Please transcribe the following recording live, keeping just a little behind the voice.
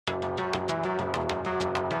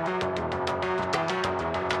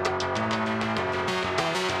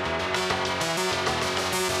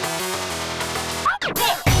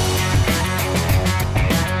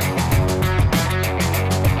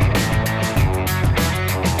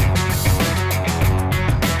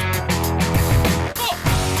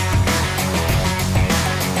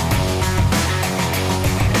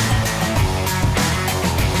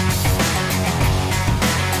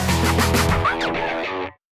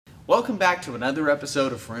Welcome back to another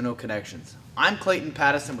episode of Furuno Connections. I'm Clayton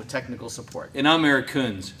Pattison with Technical Support. And I'm Eric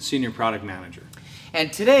Kunz, Senior Product Manager.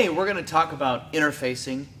 And today we're going to talk about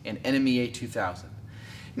interfacing in NMEA2000.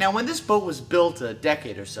 Now, when this boat was built a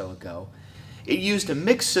decade or so ago, it used a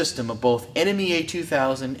mixed system of both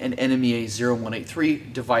NMEA2000 and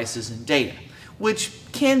NMEA0183 devices and data, which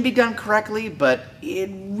can be done correctly, but it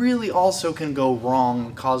really also can go wrong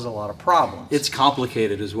and cause a lot of problems. It's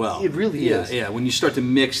complicated as well. It really is. Yeah, when you start to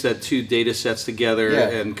mix that two data sets together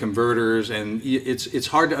and converters, and it's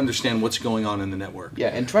hard to understand what's going on in the network. Yeah,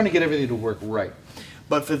 and trying to get everything to work right.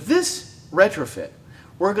 But for this retrofit,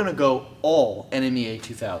 we're going to go all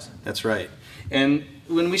NMEA2000. That's right. And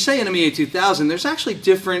when we say NMEA2000, there's actually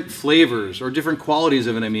different flavors or different qualities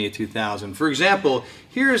of NMEA2000. For example,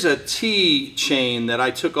 here's a T chain that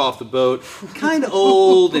I took off the boat, kind of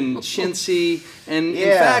old and chintzy, and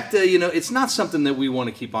in fact, it's not something that we want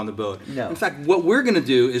to keep on the boat. No. In fact, what we're going to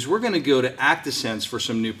do is we're going to go to ActiSense for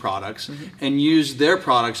some new products and use their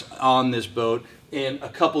products on this boat in a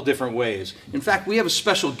couple different ways. In fact, we have a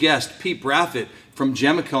special guest, Pete Braffett, from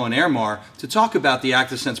Gemico and Airmar, to talk about the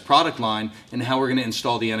ActiSense product line and how we're going to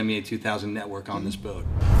install the NMEA2000 network on this boat.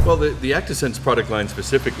 Well, the ActiSense product line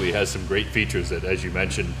specifically has some great features that, as you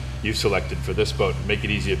mentioned, you've selected for this boat and make it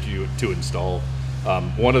easier to install.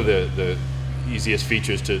 One of the easiest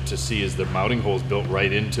features to see is the mounting holes built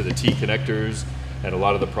right into the T connectors and a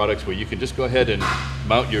lot of the products where you can just go ahead and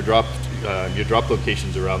mount your drop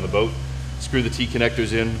locations around the boat, screw the T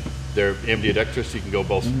connectors in. They're ambidextrous, so you can go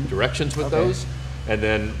both directions with those. And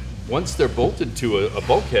then once they're bolted to a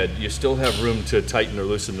bulkhead, you still have room to tighten or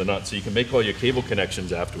loosen the nut, so you can make all your cable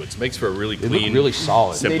connections afterwards. It makes for a really clean, they look really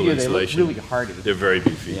solid. simple installation. They look really hardy. They're very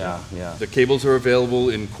beefy. Yeah. The cables are available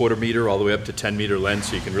in 1/4 meter all the way up to 10 meter length,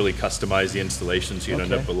 so you can really customize the installation, so you don't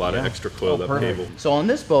end up with a lot of extra coiled up cable. So on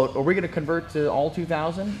this boat, are we going to convert to all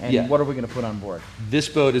 2000? And what are we going to put on board? This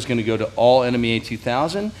boat is going to go to all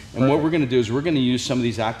NMEA2000, and what we're going to do is we're going to use some of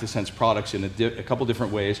these ActiSense products in a couple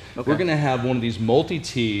different ways. We're going to have one of these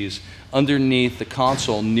multi-Ts underneath the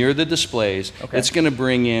console near the displays. It's going to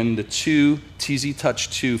bring in the two TZ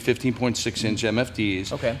Touch 2 15.6-inch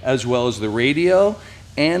MFDs, as well as the radio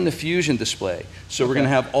and the Fusion display. So we're going to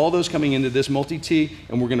have all those coming into this multi-T,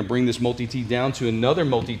 and we're going to bring this multi-T down to another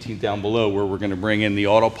multi-T down below, where we're going to bring in the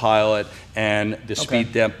autopilot and the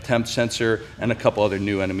speed temp sensor and a couple other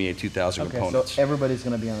new NMEA2000 components. So everybody's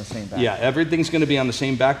going to be on the same backbone. Yeah, everything's going to be on the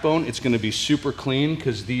same backbone. It's going to be super clean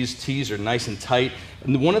because these Ts are nice and tight.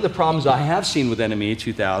 And one of the problems I have seen with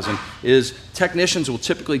NMEA2000 is technicians will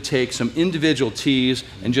typically take some individual Ts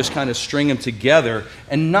and just kind of string them together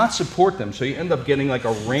and not support them. So you end up getting like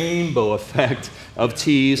a rainbow effect of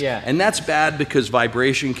Ts. And that's bad because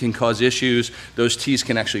vibration can cause issues. Those Ts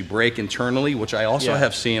can actually break internally, which I also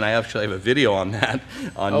have seen. I actually have a video on that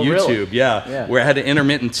on YouTube. Really? Where I had an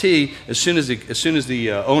intermittent T. As soon as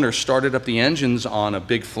the owner started up the engines on a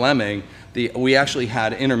big Fleming, we actually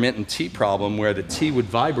had an intermittent T problem where the T would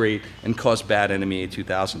vibrate and cause bad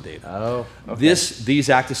NMEA2000 data. These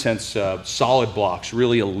ActiSense solid blocks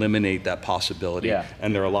really eliminate that possibility,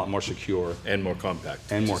 and they're a lot more secure. And more compact.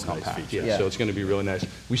 And more compact, so it's going to be really nice.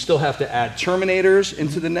 We still have to add terminators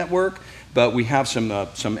into the network, but we have some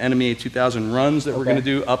NMEA2000 runs that we're going to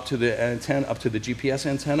do up to the antenna, up to the GPS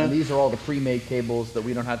antenna. And these are all the pre-made cables that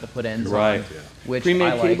we don't have to put ends on. Which pre-made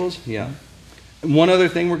I like. cables, And one other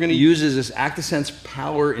thing we're going to use is this ActiSense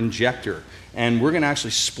power injector. And we're going to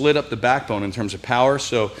actually split up the backbone in terms of power.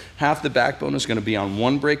 So half the backbone is going to be on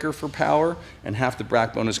one breaker for power, and half the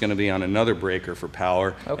backbone is going to be on another breaker for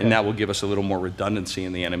power. And that will give us a little more redundancy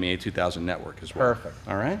in the NMEA2000 network as well. Perfect.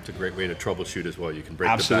 All right? It's a great way to troubleshoot as well. You can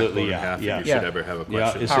break the backbone in half if you should ever have a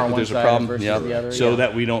question. If there's a problem, so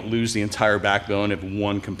that we don't lose the entire backbone if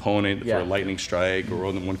one component for a lightning strike or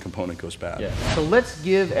only one component goes bad. So let's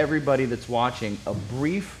give everybody that's watching a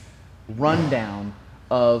brief rundown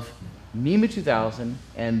of NMEA 2000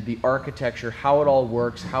 and the architecture, how it all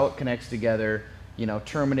works, how it connects together,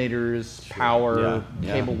 terminators, power,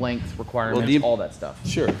 cable length requirements, all that stuff.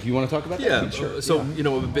 Sure. Do you want to talk about that? Sure. So,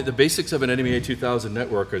 the basics of an NMEA2000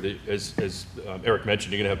 network are, as Eric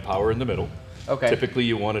mentioned, you're going to have power in the middle. Typically,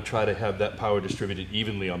 you want to try to have that power distributed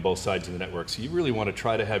evenly on both sides of the network. So you really want to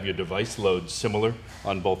try to have your device loads similar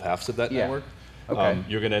on both halves of that network.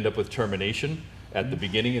 You're going to end up with termination at the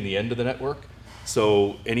beginning and the end of the network.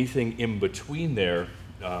 So anything in between there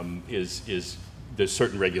there's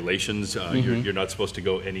certain regulations. You're not supposed to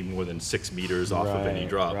go any more than 6 meters off of any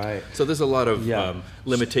drop. So there's a lot of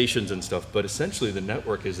limitations and stuff. But essentially, the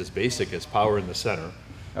network is as basic as power in the center.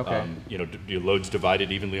 Your load's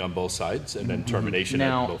divided evenly on both sides, and then termination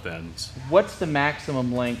at both ends. What's the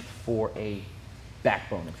maximum length for a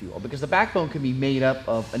backbone, if you will? Because the backbone can be made up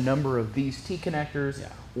of a number of these T connectors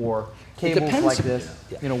or cables like this.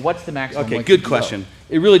 You know, what's the maximum? Okay, good question.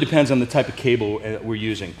 It really depends on the type of cable we're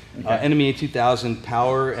using. NMEA2000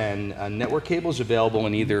 power and network cables available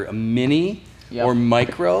in either a mini or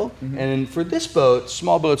micro. And for this boat,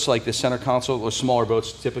 small boats like the center console or smaller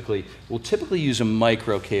boats will typically use a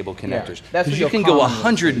micro cable connectors. Because you can go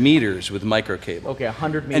 100 meters with micro cable. Okay,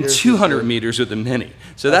 100 meters. And 200 meters with the mini.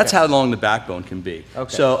 So that's how long the backbone can be.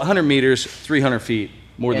 So 100 meters, 300 feet,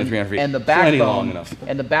 more than 300 feet. And the backbone, long enough.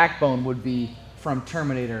 And the backbone would be from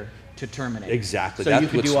terminator to terminator. Exactly. So you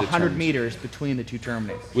could do 100 meters between the two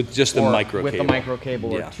terminators. With just the micro cable. With the micro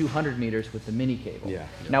cable, or 200 meters with the mini cable.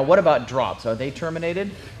 Now, what about drops? Are they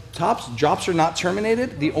terminated? Drops are not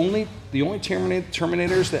terminated. The only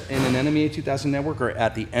terminators that in an NMEA2000 network are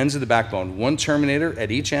at the ends of the backbone. One terminator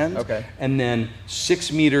at each end, and then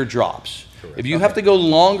 6-meter drops. Correct. If you have to go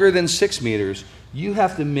longer than 6 meters, you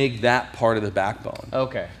have to make that part of the backbone.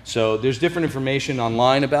 Okay. So there's different information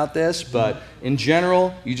online about this, but in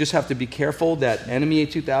general, you just have to be careful that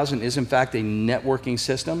NMEA2000 is in fact a networking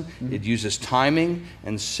system. It uses timing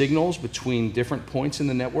and signals between different points in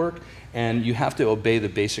the network, and you have to obey the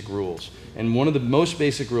basic rules. And one of the most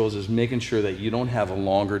basic rules is making sure that you don't have a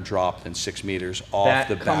longer drop than 6 meters off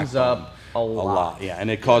the backbone. That comes up a lot. Yeah, and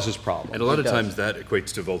it causes problems. And a lot of times that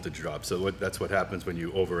equates to voltage drop. So that's what happens when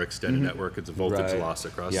you overextend a network. It's a voltage loss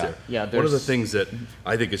across there. Yeah, one of the things that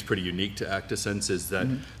I think is pretty unique to ActiSense is that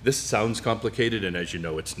this sounds complicated, and as you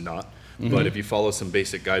know, it's not. But if you follow some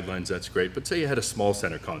basic guidelines, that's great. But say you had a small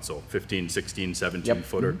center console, 15, 16, 17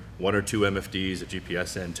 footer, 1 or 2 MFDs, a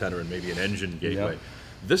GPS antenna, and maybe an engine gateway.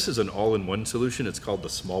 This is an all-in-one solution. It's called the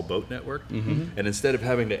small boat network. And instead of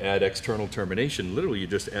having to add external termination, literally you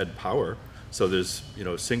just add power. So there's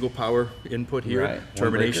single power input here,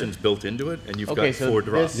 terminations built into it, and you've got 4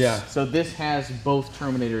 drops. So this has both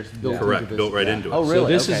terminators built Correct, into this. built right into it. Oh, really? So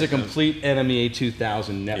this is a complete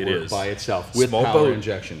NMEA2000 network by itself with Small power boat.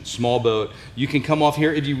 injection. Small boat. You can come off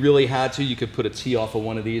here if you really had to. You could put a T off of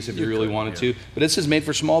one of these if you really wanted to. But this is made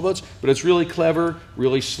for small boats, but it's really clever,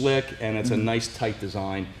 really slick, and it's a nice tight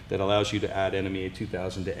design that allows you to add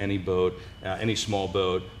NMEA2000 to any boat, any small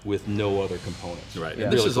boat with no other components. Right,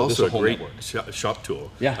 and this is also a great shop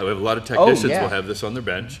tool. We have a lot of technicians will have this on their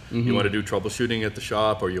bench. You want to do troubleshooting at the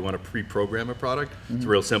shop, or you want to pre-program a product. It's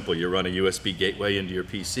real simple. You run a USB gateway into your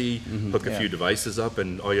PC, hook a few devices up,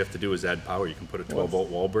 and all you have to do is add power. You can put a 12-volt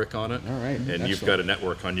wall brick on it, and you've got a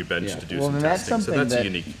network on your bench to do some testing. So that's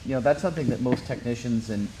unique. That's something that most technicians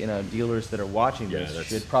and dealers that are watching this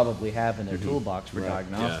should probably have in their toolbox for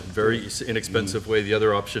diagnostics. Very inexpensive way. The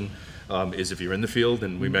other option is if you're in the field,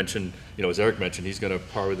 and we mentioned, as Eric mentioned, he's going to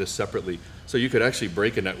power this separately. So you could actually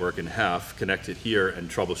break a network in half, connect it here, and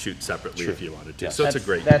troubleshoot separately if you wanted to. So it's a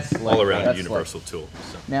great all-around universal tool.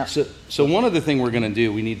 So one other thing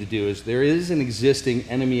we need to do is there is an existing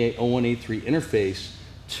NMEA0183 interface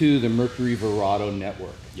to the Mercury Verado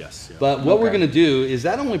network. But what we're going to do is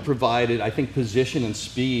that only provided, I think, position and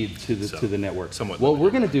speed to the network. What we're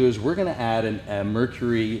going to do is we're going to add a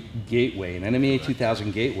Mercury gateway, an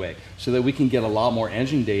NMEA2000 gateway, so that we can get a lot more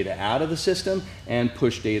engine data out of the system and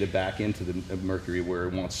push data back into the Mercury where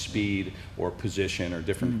it wants speed or position or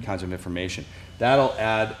different kinds of information. That'll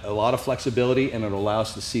add a lot of flexibility, and it'll allow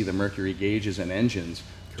us to see the Mercury gauges and engines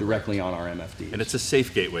directly on our MFDs. And it's a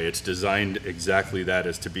safe gateway. It's designed exactly that,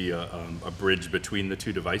 as to be a bridge between the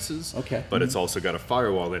two devices. But it's also got a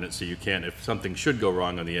firewall in it, so you can't, if something should go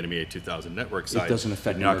wrong on the NMEA2000 network side, it doesn't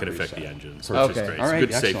affect not going to affect the engines, which is great. It's a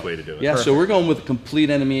good, safe way to do it. Yeah, so we're going with a complete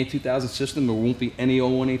NMEA2000 system. There won't be any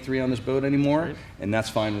 0183 on this boat anymore, and that's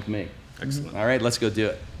fine with me. Excellent. All right, let's go do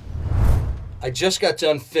it. I just got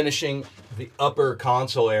done finishing the upper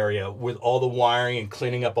console area with all the wiring and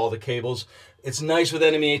cleaning up all the cables. It's nice with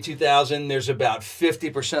NMEA2000. There's about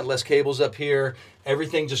 50% less cables up here.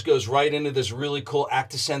 Everything just goes right into this really cool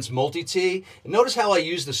ActiSense multi-T. And notice how I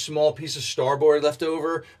used the small piece of starboard left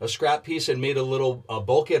over, a scrap piece, and made a little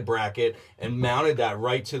bulkhead bracket and mounted that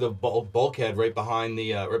right to the bulkhead right behind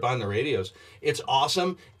the radios. It's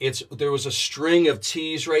awesome. There was a string of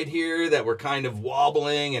T's right here that were kind of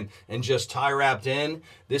wobbling and just tie wrapped in.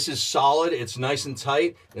 This is solid. It's nice and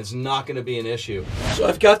tight. It's not going to be an issue. So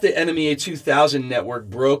I've got the NMEA2000 network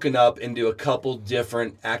broken up into a couple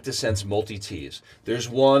different ActiSense multi-Ts. There's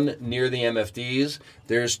one near the MFDs,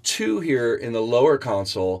 there's 2 here in the lower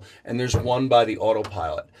console, and there's one by the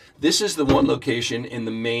autopilot. This is the one location in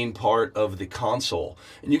the main part of the console.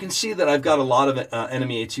 And you can see that I've got a lot of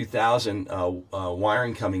NMEA2000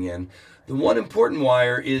 wiring coming in. The one important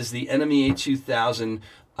wire is the NMEA2000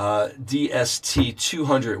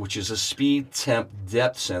 DST200, which is a speed temp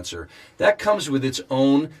depth sensor. That comes with its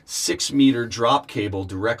own 6-meter drop cable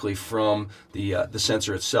directly from the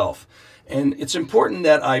sensor itself. And it's important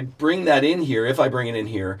that I bring that in here. If I bring it in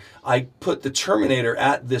here, I put the terminator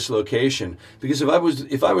at this location, because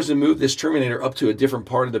if I was to move this terminator up to a different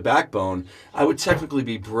part of the backbone, I would technically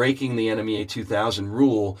be breaking the NMEA2000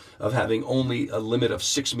 rule of having only a limit of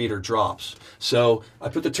 6-meter drops. So I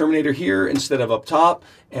put the terminator here instead of up top,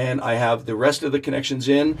 and I have the rest of the connections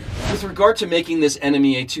in. With regard to making this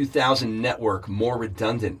NMEA2000 network more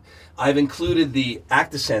redundant, I've included the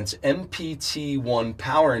ActiSense MPT1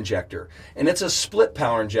 power injector, and it's a split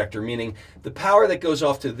power injector, meaning the power that goes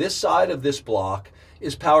off to this side of this block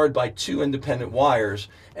is powered by 2 independent wires,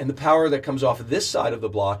 and the power that comes off of this side of the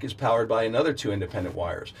block is powered by another 2 independent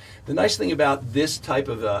wires. The nice thing about this type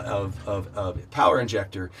of power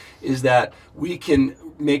injector is that we can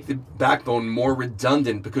make the backbone more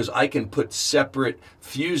redundant, because I can put separate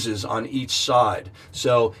fuses on each side.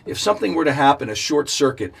 So if something were to happen, a short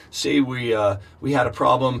circuit, say we had a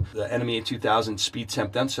problem, the NMEA2000 speed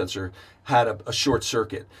temp depth sensor had a short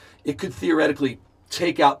circuit, it could theoretically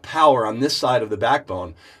take out power on this side of the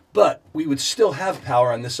backbone, but we would still have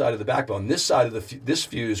power on this side of the backbone. This side of this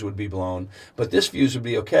fuse would be blown, but this fuse would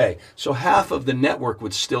be okay. So half of the network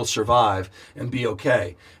would still survive and be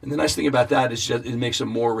okay. And the nice thing about that is just it makes a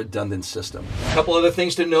more redundant system. A couple other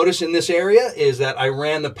things to notice in this area is that I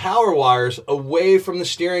ran the power wires away from the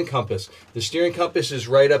steering compass. The steering compass is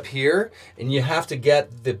right up here, and you have to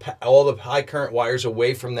get all the high current wires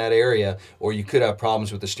away from that area, or you could have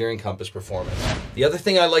problems with the steering compass performance. The other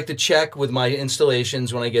thing I like to check with my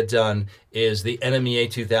installations when I get done is the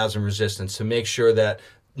NMEA2000 resistance, to make sure that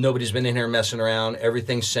nobody's been in here messing around,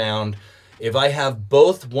 everything's sound. If I have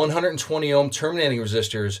both 120 ohm terminating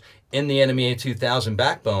resistors in the NMEA2000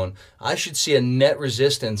 backbone, I should see a net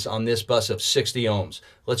resistance on this bus of 60 ohms.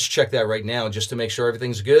 Let's check that right now just to make sure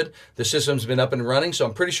everything's good. The system's been up and running, so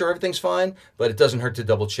I'm pretty sure everything's fine, but it doesn't hurt to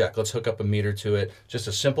double check. Let's hook up a meter to it, just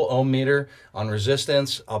a simple ohm meter on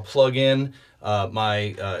resistance. I'll plug in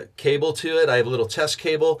my cable to it. I have a little test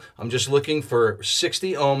cable. I'm just looking for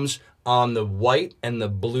 60 ohms on the white and the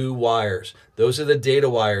blue wires. Those are the data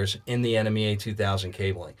wires in the NMEA2000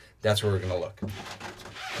 cabling. That's where we're going to look.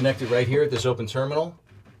 Connected right here at this open terminal.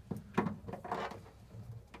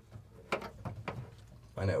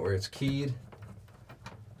 Find out where it's keyed.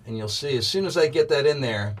 And you'll see as soon as I get that in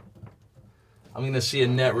there, I'm going to see a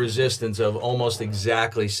net resistance of almost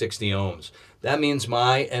exactly 60 ohms. That means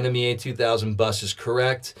my NMEA2000 bus is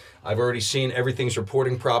correct. I've already seen everything's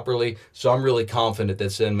reporting properly, so I'm really confident that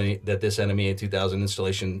this NMEA2000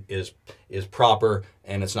 installation is proper,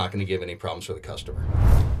 and it's not going to give any problems for the customer.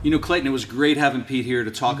 You know, Clayton, it was great having Pete here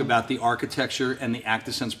to talk about the architecture and the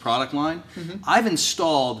ActiSense product line. I've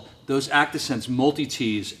installed those ActiSense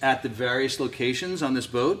multi-tees at the various locations on this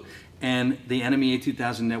boat, and the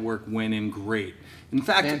NMEA2000 network went in great. In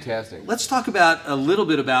fact, fantastic. Let's talk about a little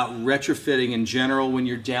bit about retrofitting in general when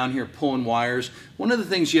you're down here pulling wires. One of the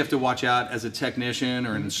things you have to watch out as a technician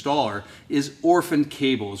or an installer is orphan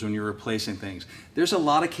cables when you're replacing things. There's a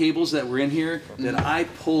lot of cables that were in here that I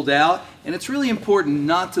pulled out, and it's really important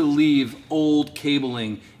not to leave old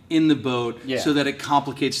cabling in the boat so that it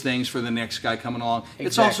complicates things for the next guy coming along. Exactly.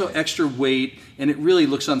 It's also extra weight, and it really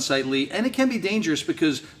looks unsightly, and it can be dangerous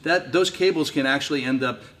because those cables can actually end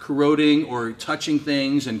up corroding or touching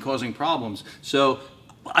things and causing problems. So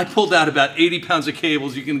I pulled out about 80 pounds of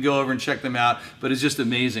cables. You can go over and check them out, but it's just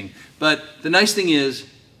amazing. But the nice thing is,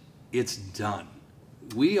 it's done.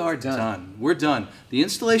 We are done. We're done. The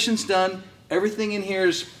installation's done. Everything in here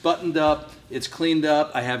is buttoned up. It's cleaned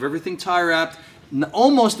up. I have everything tie wrapped.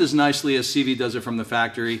 Almost as nicely as CV does it from the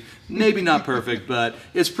factory. Maybe not perfect, but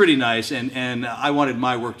it's pretty nice, and I wanted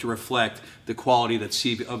my work to reflect the quality that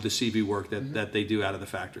of the CV work that they do out of the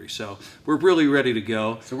factory. So we're really ready to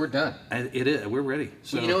go. So we're done. It is. We're ready.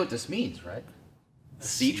 So well, you know what this means, right? A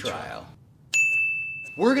sea trial.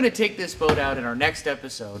 We're going to take this boat out in our next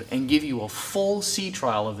episode and give you a full sea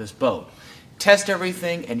trial of this boat. Test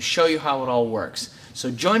everything and show you how it all works.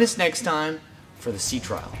 So join us next time for the sea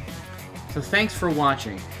trial. So thanks for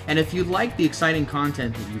watching, and if you like the exciting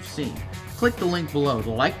content that you've seen, click the link below to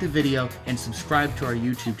like the video and subscribe to our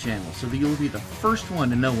YouTube channel so that you'll be the first one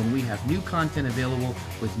to know when we have new content available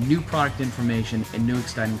with new product information and new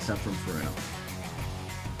exciting stuff from Furuno.